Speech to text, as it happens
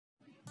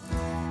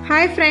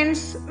Hi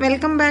friends,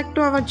 welcome back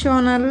to our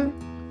channel.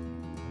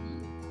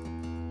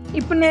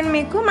 ఇప్పుడు నేను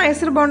మీకు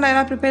మైసూర్ బోండా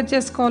ఎలా ప్రిపేర్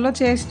చేసుకోవాలో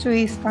చేసి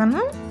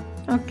చూపిస్తాను.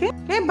 ఓకే,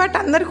 బట్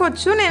అందరికీ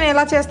వచ్చు, నేను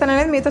ఎలా చేస్తాను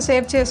అనేది మీతో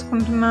షేర్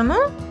చేసుకుంటున్నాను.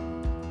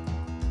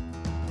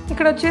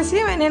 ఇక్కడ వచ్చేసి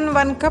నేను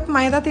 1 కప్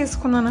మైదా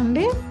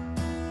తీసుకున్నానండి.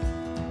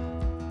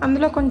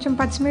 అందులో కొంచెం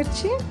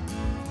పచ్చిమిర్చి,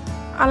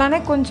 అలానే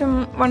కొంచెం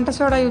వంట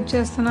సోడా యూజ్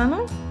చేస్తున్నాను.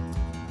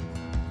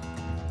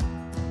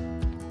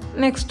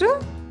 నెక్స్ట్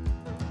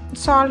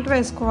సాల్ట్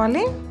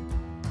వేసుకోవాలి.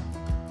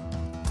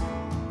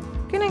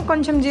 నేను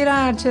కొంచెం జీరా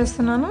యాడ్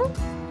చేస్తున్నాను.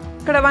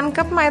 ఇక్కడ 1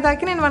 కప్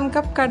మైదాకి నేను 1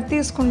 కప్ కట్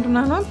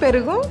తీసుకుంటున్నాను.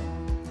 పెరుగు,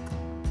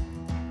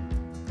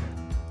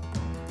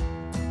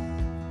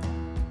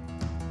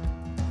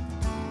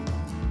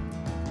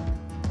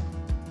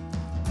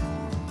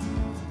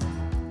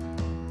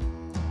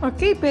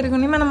 ఓకే. ఈ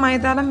పెరుగుని మనం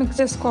మైదాలో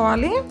మిక్స్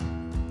చేసుకోవాలి.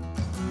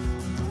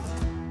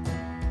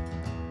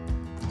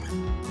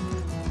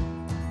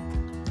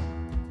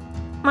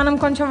 మనం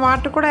కొంచెం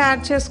వాటర్ కూడా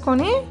యాడ్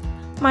చేసుకొని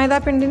మైదా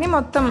పిండిని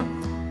మొత్తం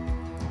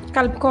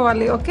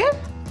కలుపుకోవాలి. ఓకే,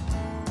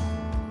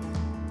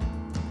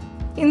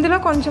 ఇందులో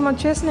కొంచెం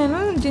వచ్చేసి నేను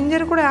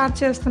జింజర్ కూడా యాడ్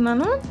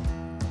చేస్తున్నాను.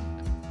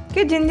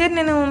 ఓకే, జింజర్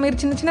మీరు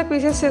చిన్న చిన్న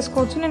పీసెస్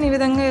చేసుకోవచ్చు. నేను ఈ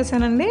విధంగా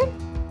వేసానండి.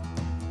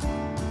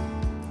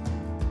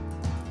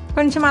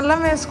 కొంచెం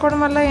అల్లం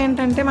వేసుకోవడం వల్ల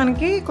ఏంటంటే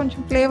మనకి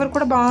కొంచెం ఫ్లేవర్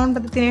కూడా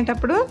బాగుంటుంది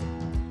తినేటప్పుడు.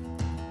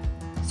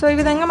 సో ఈ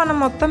విధంగా మనం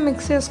మొత్తం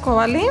మిక్స్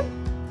చేసుకోవాలి.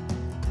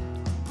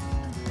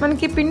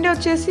 మనకి పిండి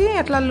వచ్చేసి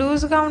అట్లా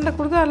లూజ్గా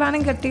ఉండకూడదు,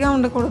 అలానే గట్టిగా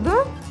ఉండకూడదు.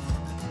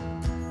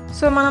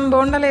 సో మనం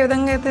బోండాలు ఏ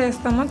విధంగా అయితే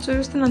వేస్తామో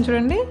చూపిస్తున్నాను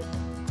చూడండి.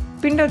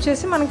 పిండి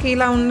వచ్చేసి మనకి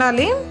ఇలా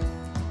ఉండాలి.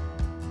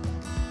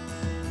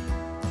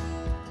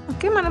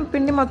 ఓకే, మనం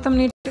పిండి మొత్తం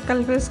నీట్గా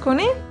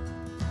కలిపేసుకొని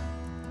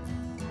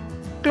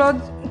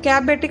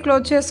క్యాప్ పెట్టి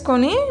క్లోజ్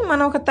చేసుకొని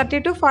మనం ఒక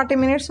 30 to 40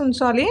 minutes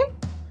ఉంచాలి.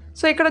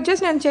 సో ఇక్కడ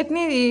వచ్చేసి నేను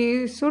చట్నీ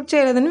సూట్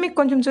చేయలేదని మీకు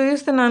కొంచెం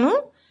చూపిస్తున్నాను.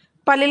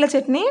 పల్లీల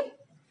చట్నీ.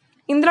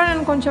 ఇందులో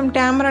నేను కొంచెం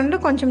టామరండ్,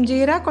 కొంచెం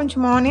జీరా,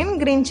 కొంచెం ఆనియన్,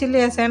 గ్రీన్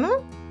చిల్లీ వేసాను.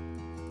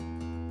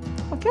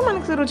 ఓకే,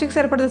 మనకి రుచికి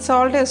సరిపడుతుంది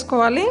సాల్ట్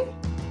వేసుకోవాలి.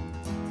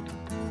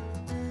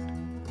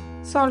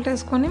 సాల్ట్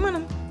వేసుకొని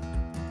మనం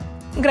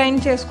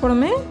గ్రైండ్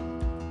చేసుకోవడమే.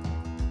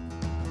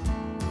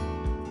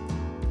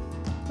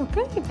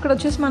 ఓకే, ఇక్కడ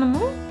వచ్చేసి మనము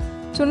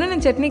చూడండి,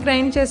 నేను చట్నీ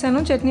గ్రైండ్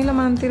చేశాను. చట్నీలో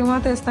మనం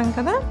తిరువాత వేస్తాం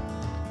కదా,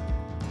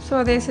 సో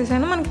అది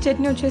వేసేసాను. మనకి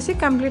చట్నీ వచ్చేసి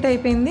కంప్లీట్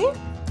అయిపోయింది.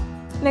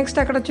 నెక్స్ట్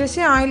అక్కడ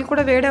వచ్చేసి ఆయిల్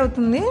కూడా వేడి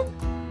అవుతుంది.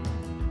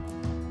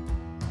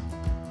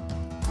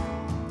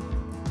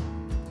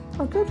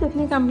 ఓకే,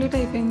 చట్నీ కంప్లీట్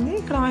అయిపోయింది.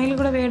 ఇక్కడ ఆయిల్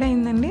కూడా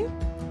వేడైందండి.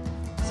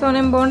 సో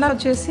నేను బోండా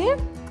వచ్చేసి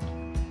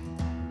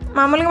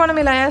మామూలుగా మనం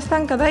ఇలా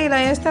వేస్తాం కదా, ఇలా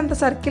వేస్తే అంత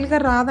సర్కిల్గా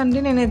రాదండి.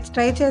 నేను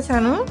ట్రై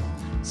చేశాను.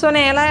 సో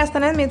నేను ఎలా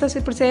వేస్తానేది మీతో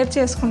ఇప్పుడు షేర్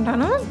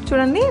చేసుకుంటాను.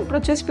 చూడండి, ఇప్పుడు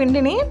వచ్చేసి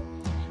పిండిని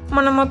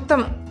మనం మొత్తం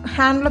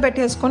హ్యాండ్లో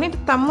పెట్టేసుకొని,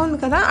 తమ్ము ఉంది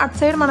కదా అటు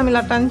సైడ్ మనం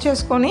ఇలా టర్న్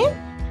చేసుకొని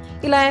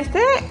ఇలా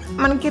వేస్తే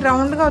మనకి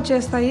రౌండ్గా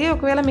వచ్చేస్తాయి.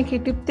 ఒకవేళ మీకు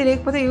ఈ టిప్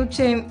తెలియకపోతే యూజ్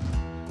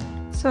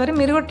చేయండి,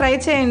 మీరు కూడా ట్రై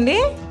చేయండి.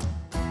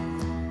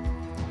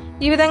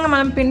 ఈ విధంగా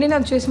మనం పిండిని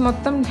వచ్చేసి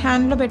మొత్తం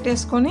హ్యాండ్లో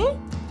పెట్టేసుకొని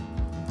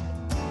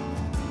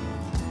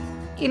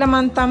ఇలా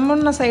మన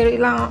తమ్మున్న సైడ్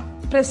ఇలా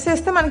ప్రెస్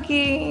చేస్తే మనకి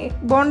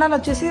బోండాలు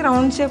వచ్చేసి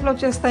రౌండ్ షేప్లో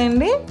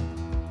వచ్చేస్తాయండి.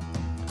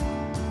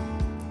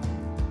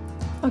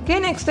 ఓకే,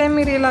 నెక్స్ట్ టైం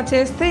మీరు ఇలా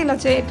చేస్తే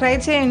ట్రై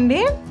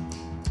చేయండి.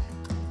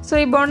 సో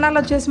ఈ బోండాలు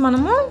వచ్చేసి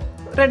మనము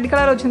రెడ్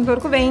కలర్ వచ్చేంత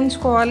వరకు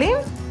వేయించుకోవాలి.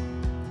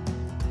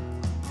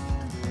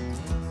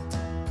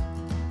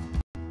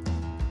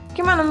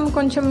 మనం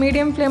కొంచెం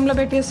మీడియం ఫ్లేమ్లో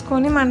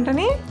పెట్టేసుకొని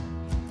మంటని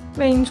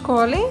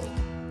వేయించుకోవాలి.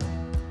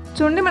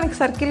 చూడండి, మనకి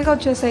సర్కిల్గా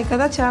వచ్చేసాయి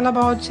కదా, చాలా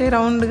బాగా వచ్చాయి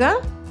రౌండ్గా.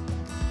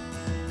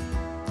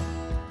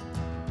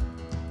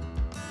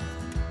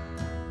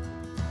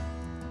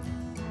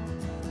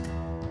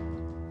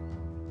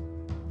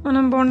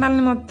 మనం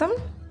బోండాలని మొత్తం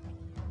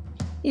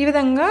ఈ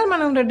విధంగా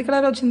మనం రెడ్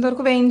కలర్ వచ్చేంత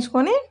వరకు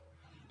వేయించుకొని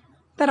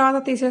తర్వాత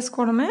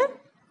తీసేసుకోవడమే.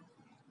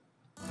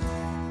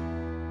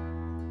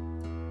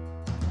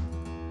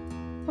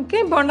 ఓకే,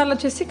 బోండాలు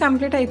వచ్చేసి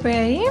కంప్లీట్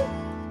అయిపోయాయి.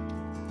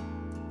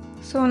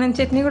 సో నేను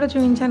చట్నీ కూడా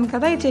చూపించాను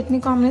కదా, ఈ చట్నీ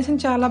కాంబినేషన్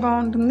చాలా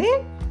బాగుంటుంది.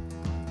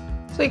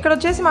 సో ఇక్కడ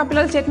వచ్చేసి మా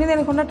పిల్లలు చట్నీ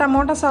తినకుండా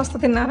టమోటా సాస్తో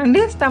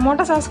తిన్నారండి.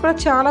 టమోటా సాస్ కూడా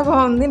చాలా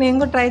బాగుంది, నేను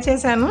కూడా ట్రై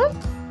చేశాను.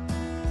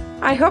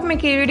 ఐ హోప్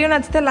మీకు ఈ వీడియో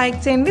నచ్చితే లైక్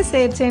చేయండి,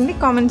 షేర్ చేయండి,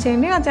 కామెంట్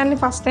చేయండి. నా ఛానల్ని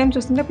ఫస్ట్ టైం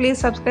చూస్తుంటే ప్లీజ్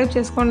సబ్స్క్రైబ్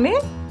చేసుకోండి.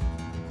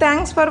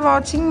 Thanks for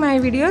watching my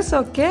videos.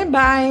 Okay,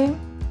 bye.